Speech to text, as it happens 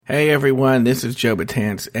Hey everyone, this is Joe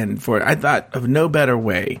Batance, and I thought of no better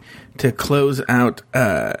way to close out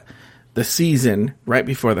the season right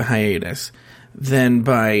before the hiatus than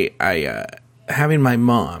by having my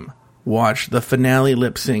mom watch the finale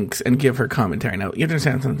lip syncs and give her commentary. Now, you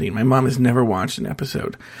understand something? My mom has never watched an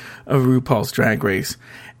episode of RuPaul's Drag Race,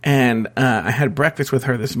 and I had breakfast with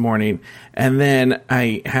her this morning, and then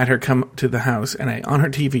I had her come to the house, and on her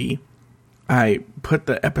TV, I put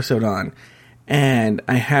the episode on, and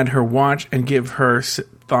I had her watch and give her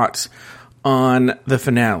thoughts on the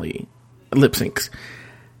finale lip syncs.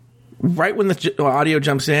 Right when the audio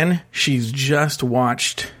jumps in, she's just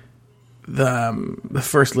watched the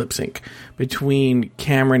first lip sync between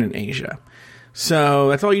Cameron and Asia. So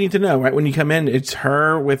that's all you need to know. Right when you come in, it's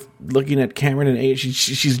her with looking at Cameron and Asia.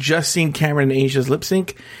 She's just seen Cameron and Asia's lip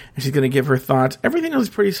sync, and she's going to give her thoughts. Everything was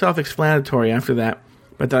pretty self-explanatory after that,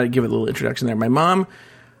 but I thought I'd give it a little introduction there. My mom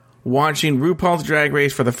watching RuPaul's Drag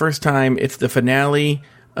Race for the first time. It's the finale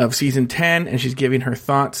of season 10, and she's giving her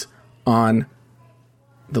thoughts on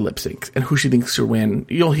the lip syncs and who she thinks should win.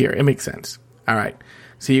 You'll hear. It makes sense. All right.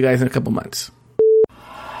 See you guys in a couple months.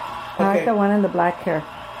 I like the one in the black hair.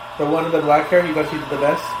 The one in the black hair, you thought she did the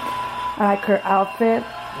best? I like her outfit.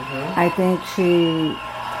 Mm-hmm. I think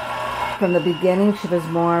from the beginning, she was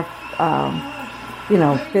more,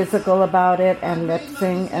 physical about it and lip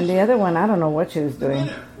sync. And the other one, I don't know what she was doing.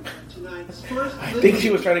 I think she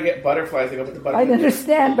was trying to get butterflies to go with the butterflies. I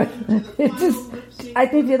understand, but I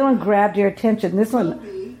think the other one grabbed your attention. This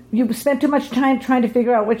one, you spent too much time trying to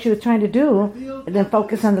figure out what she was trying to do and then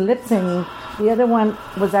focus on the lip singing. The other one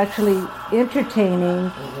was actually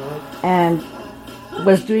entertaining and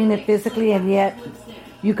was doing it physically, and yet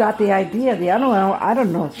you got the idea. The other one, I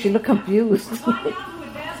don't know. She looked confused.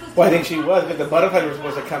 Well, I think she was, because the butterfly was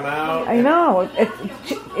supposed to come out. I know.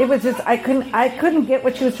 It was just, I couldn't get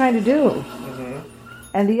what she was trying to do. Mm-hmm.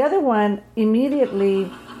 And the other one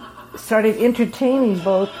immediately started entertaining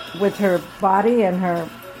both with her body and her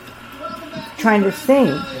trying to sing.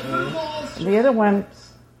 Mm-hmm. The other one,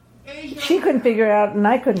 she couldn't figure it out, and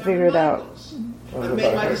I couldn't figure it out. I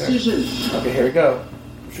made my decision. Okay, here we go.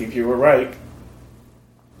 See if you were right.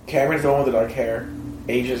 Cameron's the one with the dark hair.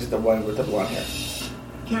 Asia's the one with the blonde hair.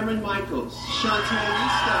 Cameron Michaels, Shantae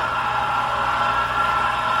Lista.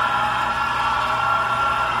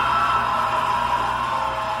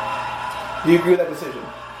 Do you agree with that decision?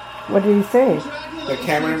 What did he say? That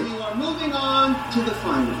Cameron... You are moving on to the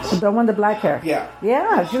finals. The one with the black hair? Yeah.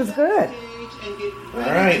 Yeah, she was good. All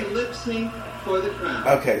right. Lip sync for the crown.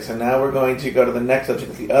 Okay, so now we're going to go to the next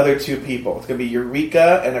subject. The other two people. It's going to be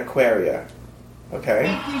Eureka and Aquaria. Okay?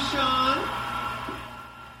 Thank you, Sean.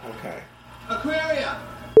 Okay. Aquaria.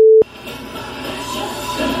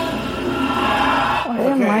 I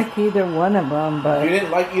didn't like either one of them, but... You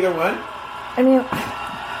didn't like either one? I mean,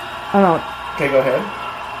 I don't know. Okay, go ahead.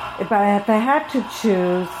 If I had to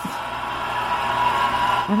choose,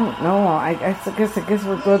 I don't know. I guess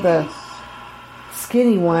we'll go the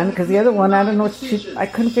skinny one, because the other one, I don't know. I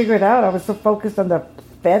couldn't figure it out. I was so focused on the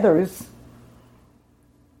feathers.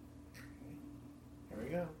 Here we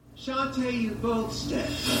go. Shantae, you both step.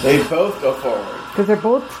 They both go forward. Because they're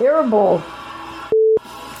both terrible.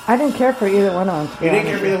 I didn't care for either one of them. You didn't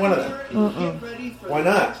care for either one of them? Why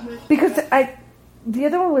not? Because the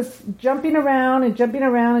other one was jumping around and jumping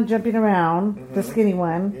around and jumping around, the skinny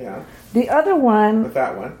one. Yeah. The other one... The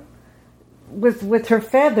fat one. Was with her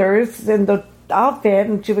feathers and the outfit,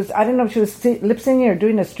 and she was, I don't know if she was lip singing or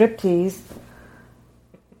doing a striptease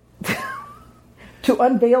to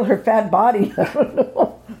unveil her fat body. I don't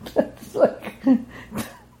know. It's like,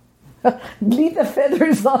 leave the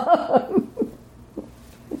feathers on.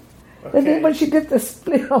 Okay. And then when she did the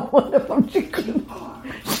split on one of them, she couldn't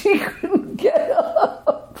get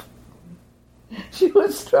up. She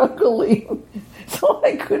was struggling, so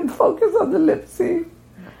I couldn't focus on the lip sync.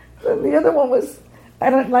 And the other one was, I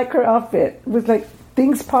don't like her outfit. It was like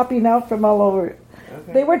things popping out from all over.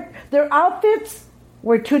 Okay. Their outfits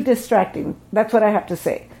were too distracting. That's what I have to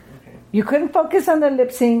say. Okay. You couldn't focus on the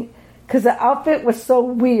lip sync because the outfit was so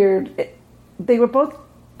weird. They were both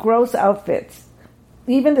gross outfits.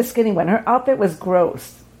 Even the skinny one, her outfit was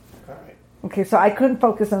gross. All right. Okay, so I couldn't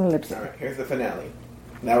focus on the lip sync. All right, here's the finale.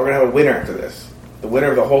 Now we're going to have a winner after this. The winner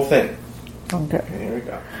of the whole thing. Okay. Here we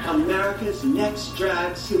go. America's Next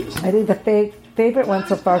Drag Superstar. I think the favorite one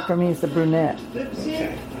so far for me is the brunette.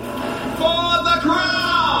 Okay. For the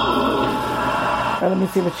crown! Well, let me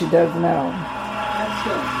see what she does now. Let's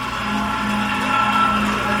go.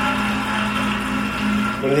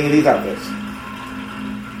 What do you think of these outfits?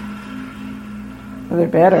 Well, they're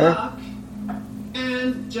better. Rock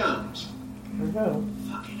and jump. Here we go.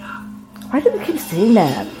 Fuck it up. Why do they keep saying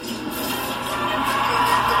that?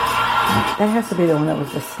 That has to be the one that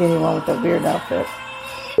was the skinny one with the weird outfit.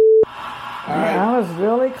 All right. I was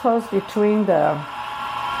really close between the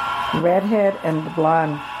redhead and the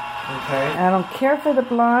blonde. Okay. I don't care for the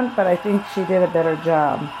blonde, but I think she did a better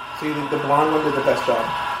job. So you think the blonde one did the best job?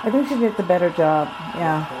 I think she did the better job.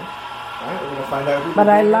 Yeah. Okay. All right, we're gonna find out. Who But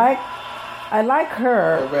the I winner- like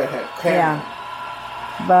her. the redhead. Karen. Yeah.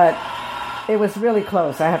 But it was really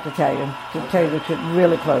close, I have to tell you. To tell you the truth,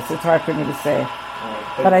 really close. It's hard for me to say. All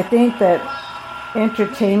right, But I think that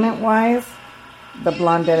entertainment-wise, the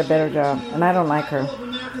blonde did a better job. And I don't like her.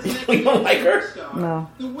 you don't like her? No.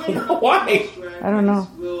 The winner Why? I don't know.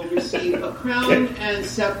 will receive a crown and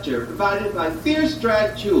scepter provided by Fierce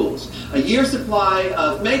Drag Jewels, a year's supply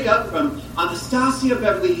of makeup from Anastasia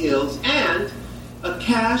Beverly Hills, and a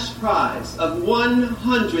cash prize of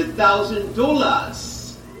 $100,000.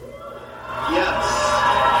 Yes.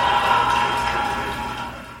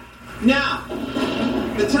 Now,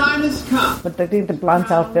 the time has come. But I think the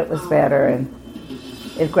blonde's outfit was better and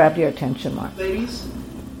it grabbed your attention more. Ladies,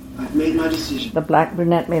 I've made my decision. The black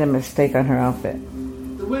brunette made a mistake on her outfit.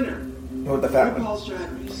 The winner, What the fat one? RuPaul's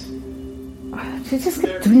Drag Race. She just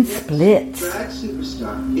kept doing splits. Drag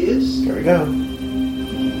superstar is Here we go.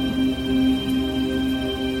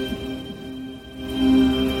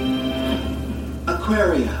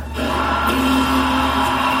 Aquaria.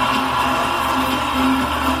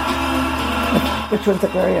 Which one's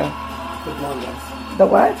Aquaria? The blonde one. The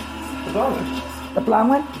what? The blonde one. The blonde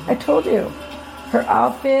one? I told you. Her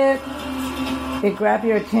outfit, it grabbed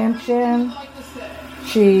your attention.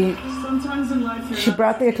 She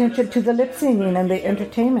brought the attention to the lip singing and the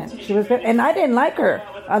entertainment. She was very, and I didn't like her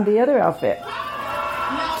on the other outfit.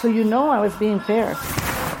 So you know I was being fair.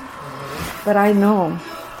 But I know.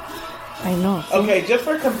 Okay, just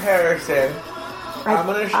for comparison, I'm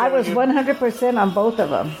gonna show I was you. 100% on both of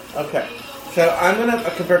them. Okay, so I'm gonna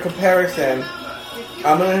for comparison.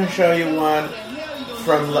 I'm gonna show you one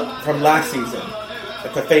from last season.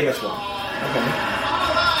 It's a famous one. Okay.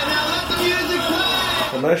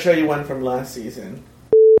 I'm gonna show you one from last season.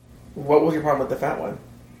 What was your problem with the fat one?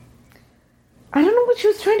 I don't know what she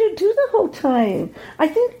was trying to do the whole time. I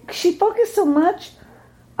think she focused so much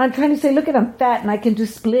on trying to say, look at, I'm fat and I can do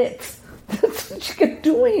splits. That's what she kept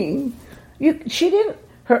doing. She didn't,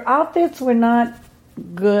 her outfits were not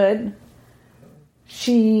good.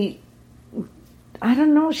 I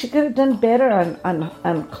don't know, she could have done better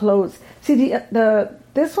on clothes. See,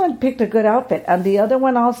 this one picked a good outfit, and the other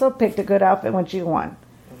one also picked a good outfit when she won.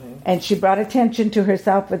 And she brought attention to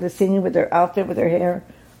herself with the singing, with her outfit, with her hair.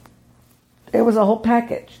 It was a whole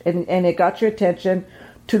package, and it got your attention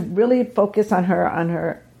to really focus on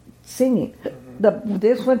her singing.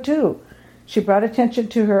 This one too, she brought attention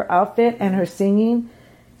to her outfit and her singing,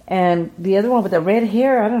 and the other one with the red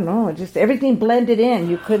hair, I don't know, just everything blended in.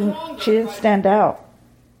 She didn't stand out.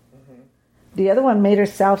 The other one made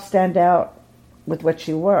herself stand out with what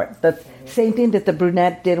she wore. The same thing that the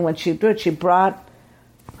brunette did when she did. She brought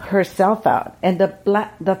herself out, and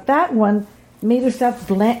the fat one made herself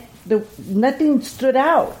blend. Nothing stood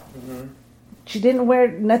out. She didn't wear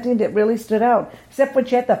nothing that really stood out, except when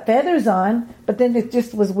she had the feathers on, but then it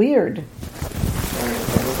just was weird.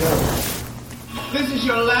 This is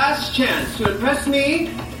your last chance to impress me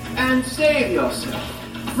and save yourself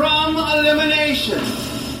from elimination.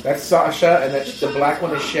 That's Sasha, and the black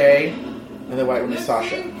one is Shay, and the white one is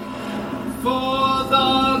Sasha. For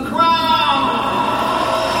the crown!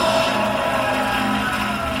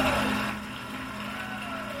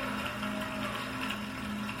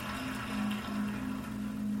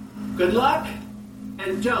 Good luck,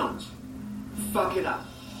 and don't fuck it up.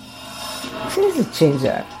 She needs to change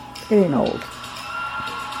that. It's getting old.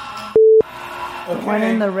 Okay. One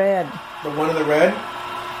in the red. The one in the red?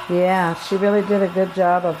 Yeah, she really did a good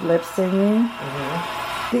job of lip singing.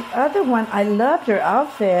 The other one, I loved her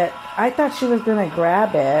outfit. I thought she was going to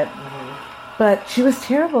grab it, but she was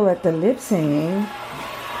terrible at the lip singing,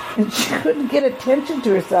 and she couldn't get attention to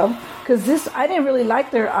herself because I didn't really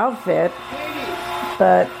like their outfit,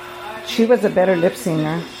 but she was a better lip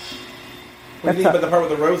singer. What do you think about the part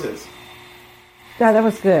with the roses? Yeah, that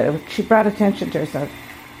was good. She brought attention to herself.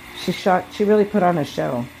 She really put on a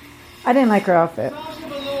show. I didn't like her outfit.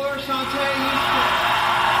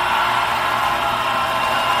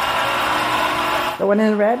 The one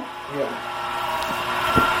in the red? Yeah.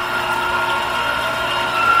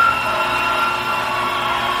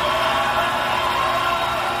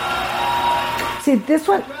 See, this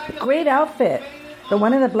one, great outfit. The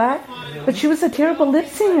one in the black, but she was a terrible lip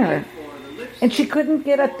singer. And she couldn't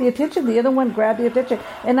get the attention. The other one grabbed the attention.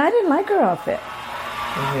 And I didn't like her outfit.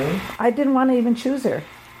 I didn't want to even choose her.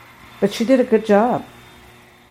 But she did a good job.